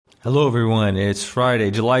Hello, everyone. It's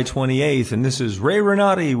Friday, July 28th, and this is Ray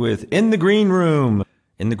Renati with In the Green Room.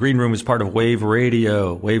 In the Green Room is part of Wave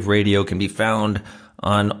Radio. Wave Radio can be found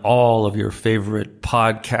on all of your favorite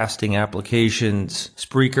podcasting applications,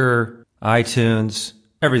 Spreaker, iTunes,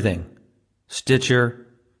 everything. Stitcher.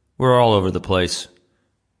 We're all over the place.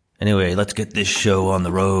 Anyway, let's get this show on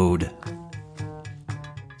the road.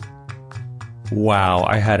 Wow,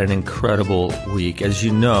 I had an incredible week. As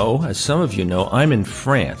you know, as some of you know, I'm in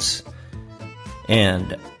France.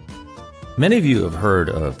 And many of you have heard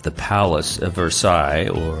of the Palace of Versailles,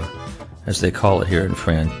 or as they call it here in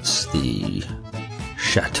France, the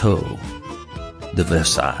Chateau de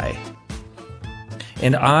Versailles.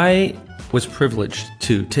 And I was privileged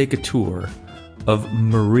to take a tour of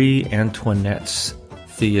Marie-Antoinette's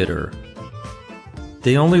theater.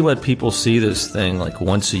 They only let people see this thing like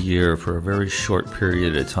once a year for a very short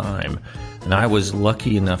period of time. And I was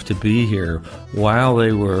lucky enough to be here while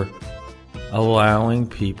they were allowing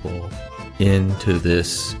people into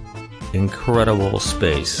this incredible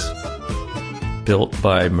space built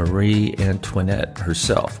by Marie-Antoinette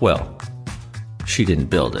herself. Well, she didn't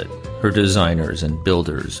build it. Her designers and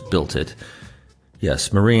builders built it.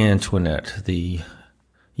 Yes, Marie-Antoinette, the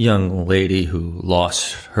young lady who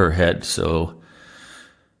lost her head so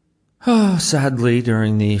sadly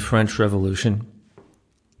during the French Revolution.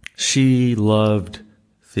 She loved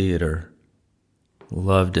theater,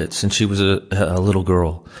 loved it since she was a little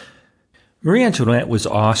girl. Marie-Antoinette was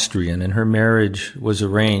Austrian, and her marriage was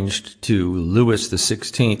arranged to Louis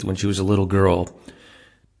XVI when she was a little girl.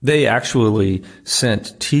 They actually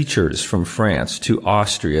sent teachers from France to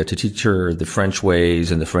Austria to teach her the French ways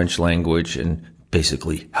and the French language and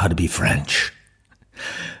basically how to be French.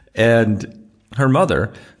 And her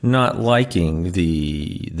mother, not liking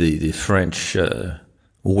the French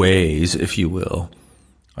ways, if you will,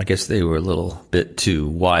 I guess they were a little bit too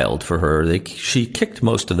wild for her. She kicked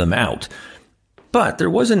most of them out. But there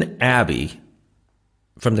was an abbé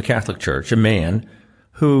from the Catholic Church, a man,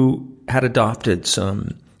 who had adopted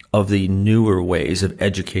some of the newer ways of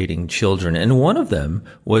educating children. And one of them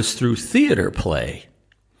was through theater play.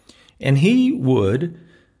 And he would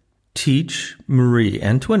teach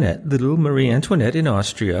Marie-Antoinette, little Marie-Antoinette in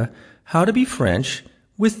Austria, how to be French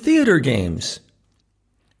with theater games.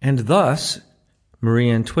 And thus,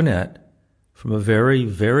 Marie-Antoinette, from a very,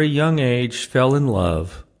 very young age, fell in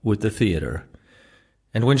love with the theater.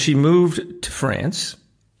 And when she moved to France,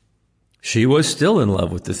 she was still in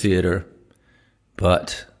love with the theater.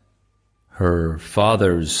 But her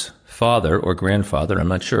father's father or grandfather, I'm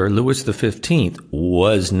not sure, Louis XV,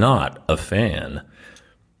 was not a fan.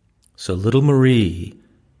 So little Marie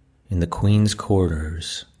in the Queen's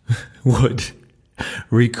quarters would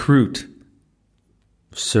recruit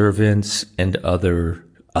servants and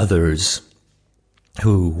others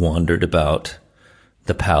who wandered about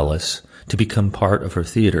the palace to become part of her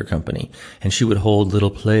theater company. And she would hold little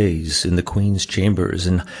plays in the Queen's chambers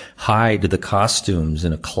and hide the costumes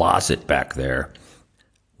in a closet back there.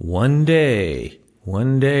 One day,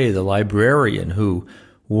 the librarian, who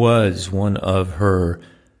was one of her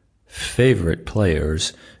favorite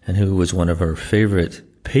players and who was one of her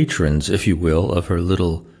favorite patrons, if you will, of her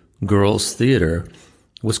little girls' theater,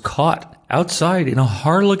 was caught outside in a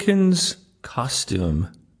harlequin's costume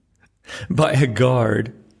by a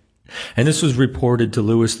guard. And this was reported to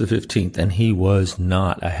Louis XV, and he was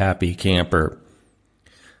not a happy camper.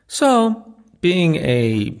 So, being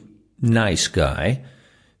a nice guy,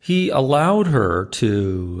 he allowed her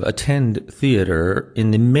to attend theater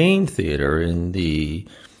in the main theater in the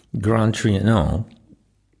Grand Trianon.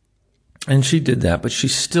 And she did that, but she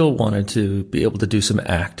still wanted to be able to do some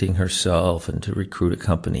acting herself and to recruit a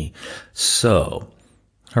company. So,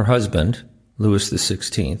 her husband, Louis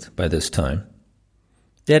XVI, by this time,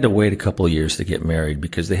 they had to wait a couple of years to get married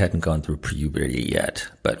because they hadn't gone through puberty yet.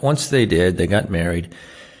 But once they did, they got married,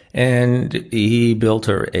 and he built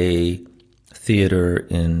her a theater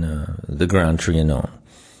in the Grand Trianon.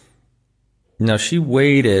 Now, she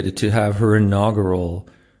waited to have her inaugural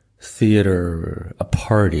theater, a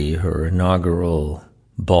party, her inaugural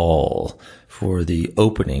ball for the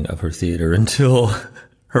opening of her theater until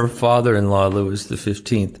her father-in-law, Louis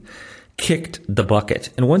XV, kicked the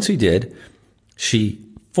bucket. And once he did, she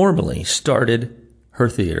formally started her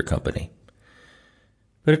theater company.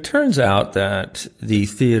 But it turns out that the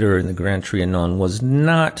theater in the Grand Trianon was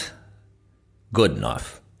not good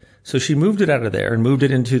enough. So she moved it out of there and moved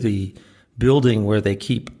it into the building where they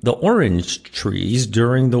keep the orange trees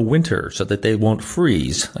during the winter so that they won't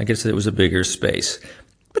freeze. I guess it was a bigger space.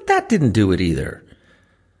 But that didn't do it either.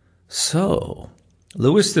 So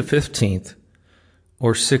Louis XV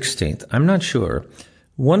or 16th, I'm not sure,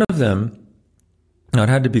 One of them, no, it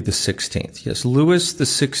had to be the 16th. Yes, Louis the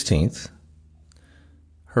 16th,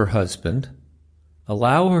 her husband,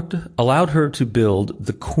 allowed her to build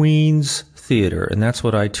the Queen's Theater, and that's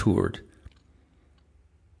what I toured.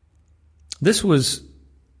 This was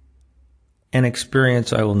an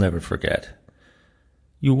experience I will never forget.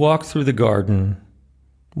 You walk through the garden,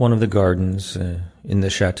 one of the gardens in the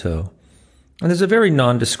chateau, and there's a very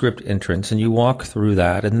nondescript entrance, and you walk through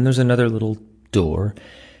that, and then there's another little door,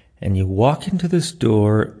 and you walk into this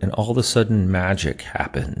door, and all of a sudden magic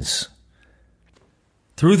happens.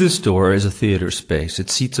 Through this door is a theater space. It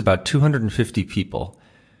seats about 250 people,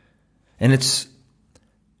 and it's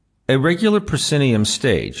a regular proscenium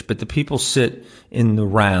stage, but the people sit in the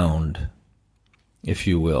round, if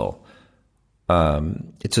you will.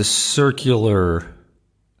 It's a circular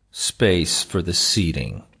space for the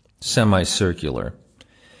seating, semicircular.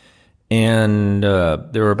 And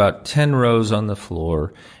there are about 10 rows on the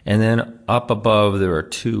floor, and then up above there are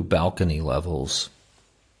 2 balcony levels.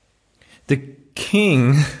 The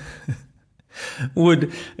king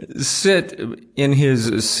would sit in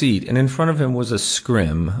his seat, and in front of him was a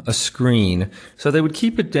screen. So they would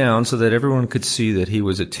keep it down so that everyone could see that he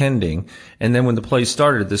was attending. And then when the play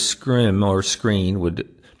started, the screen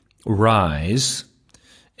would rise.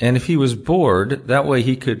 And if he was bored, that way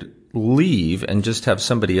he could leave and just have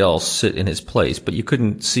somebody else sit in his place. But you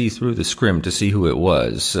couldn't see through the scrim to see who it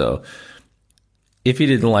was. So if he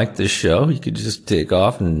didn't like the show, he could just take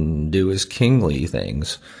off and do his kingly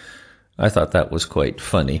things. I thought that was quite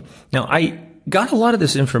funny. Now, I got a lot of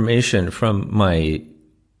this information from my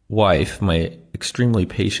wife, my extremely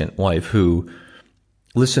patient wife, who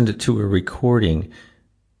listened to a recording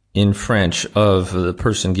in French of the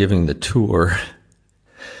person giving the tour.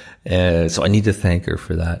 So I need to thank her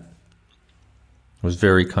for that. It was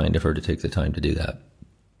very kind of her to take the time to do that.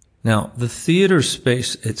 Now, the theater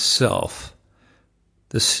space itself,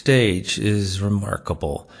 the stage, is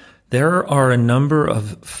remarkable. There are a number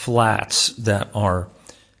of flats that are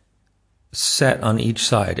set on each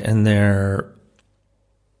side, and their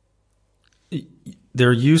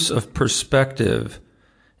use of perspective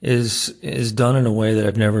is done in a way that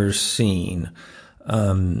I've never seen.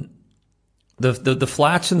 The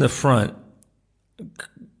flats in the front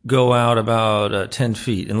go out about 10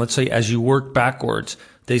 feet, and let's say as you work backwards,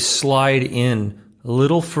 they slide in a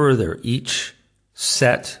little further, each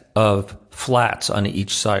set of flats on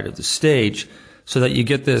each side of the stage, so that you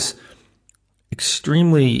get this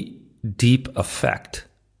extremely deep effect.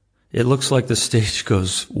 It looks like the stage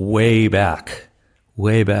goes way back,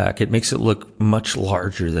 way back. It makes it look much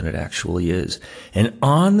larger than it actually is. And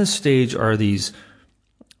on the stage are these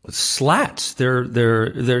slats.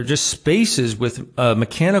 They're just spaces with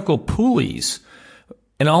mechanical pulleys.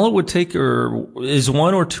 And all it would take is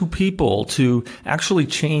 1 or 2 people to actually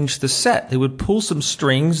change the set. They would pull some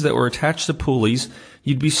strings that were attached to pulleys.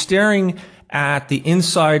 You'd be staring at the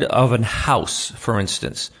inside of a house, for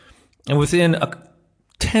instance. And within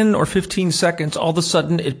 10 or 15 seconds, all of a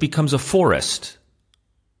sudden, it becomes a forest.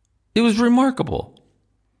 It was remarkable.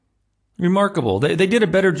 Remarkable. They did a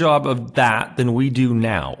better job of that than we do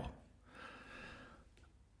now.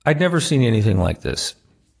 I'd never seen anything like this.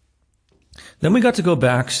 Then we got to go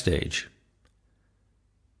backstage.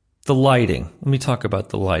 The lighting. Let me talk about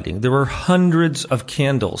the lighting. There were hundreds of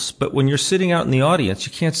candles, but when you're sitting out in the audience,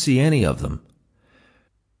 you can't see any of them.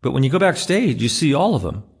 But when you go backstage, you see all of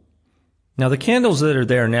them. Now, the candles that are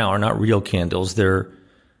there now are not real candles. They're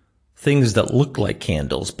things that look like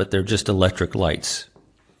candles, but they're just electric lights.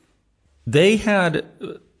 They had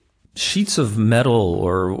sheets of metal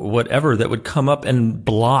or whatever that would come up and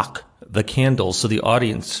block the candles so the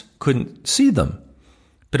audience couldn't see them.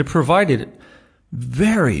 But it provided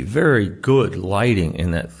very, very good lighting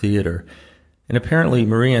in that theater. And apparently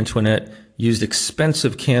Marie-Antoinette used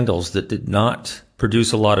expensive candles that did not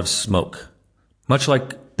produce a lot of smoke, much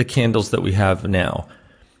like the candles that we have now.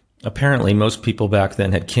 Apparently most people back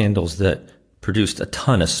then had candles that produced a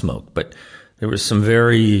ton of smoke, but there was some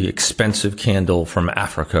very expensive candle from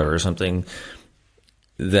Africa or something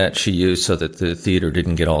that she used so that the theater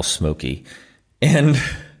didn't get all smoky. And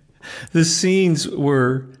the scenes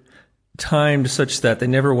were timed such that they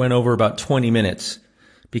never went over about 20 minutes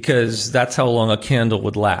because that's how long a candle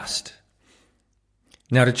would last.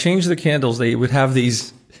 Now, to change the candles, they would have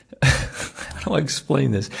these, how do I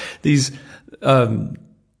explain this? These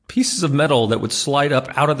pieces of metal that would slide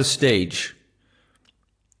up out of the stage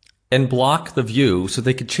and block the view so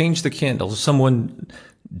they could change the candles. Someone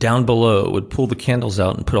down below would pull the candles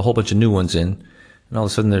out and put a whole bunch of new ones in, and all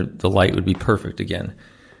of a sudden the light would be perfect again.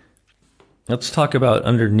 Let's talk about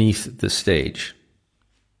underneath the stage.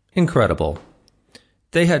 Incredible.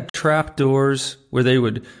 They had trap doors where they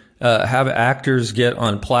would have actors get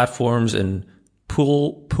on platforms and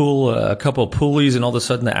pull a couple of pulleys, and all of a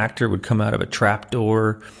sudden the actor would come out of a trap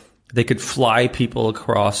door. They could fly people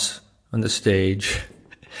across on the stage.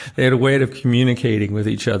 They had a way of communicating with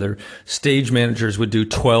each other. Stage managers would do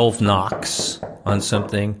 12 knocks on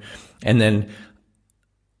something, and then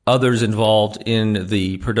others involved in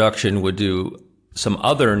the production would do some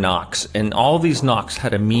other knocks, and all these knocks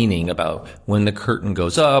had a meaning about when the curtain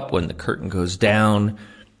goes up, when the curtain goes down.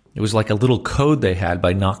 It was like a little code they had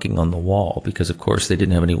by knocking on the wall, because of course they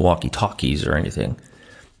didn't have any walkie-talkies or anything.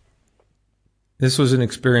 This was an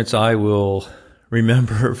experience I will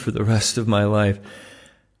remember for the rest of my life.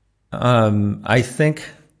 I think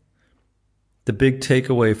the big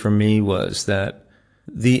takeaway for me was that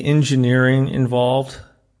the engineering involved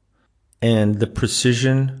and the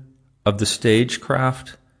precision of the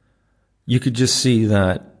stagecraft, you could just see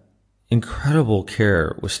that incredible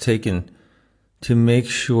care was taken to make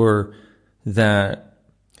sure that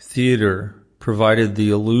theater provided the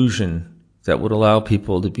illusion that would allow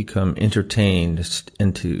people to become entertained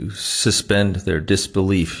and to suspend their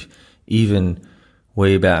disbelief, even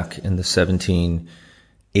way back in the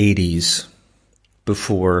 1780s,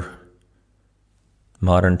 before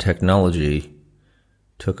modern technology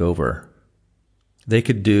took over. They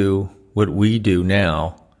could do what we do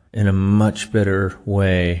now in a much better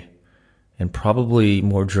way, and probably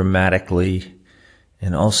more dramatically,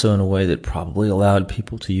 and also in a way that probably allowed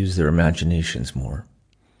people to use their imaginations more.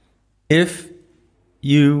 If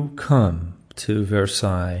you come to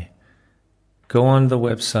Versailles, go on the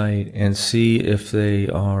website and see if they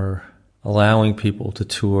are allowing people to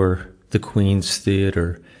tour the Queen's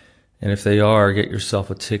Theatre. And if they are, get yourself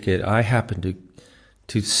a ticket. I happen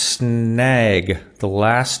to snag the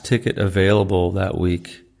last ticket available that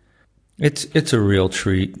week. It's a real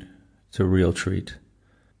treat. It's a real treat.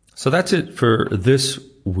 So that's it for this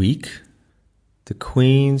week. The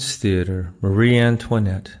Queen's Theatre,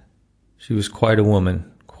 Marie-Antoinette. She was quite a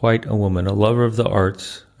woman, a lover of the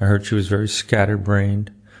arts. I heard she was very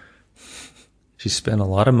scatterbrained. She spent a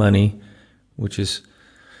lot of money, which is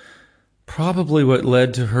probably what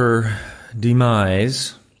led to her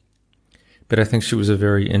demise. But I think she was a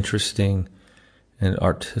very interesting and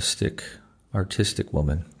artistic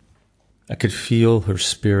woman. I could feel her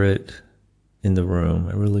spirit in the room.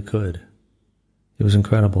 I really could. It was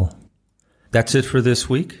incredible. That's it for this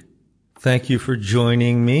week. Thank you for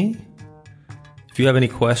joining me. If you have any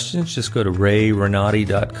questions, just go to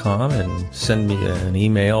rayrenati.com and send me an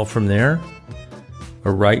email from there,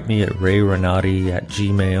 or write me at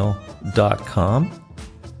rayrenati@gmail.com.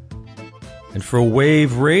 And for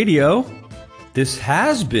Wave Radio, this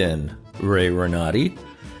has been Ray Renati,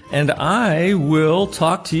 and I will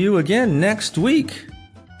talk to you again next week.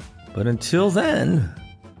 But until then,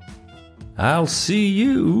 I'll see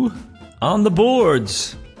you on the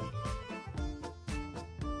boards.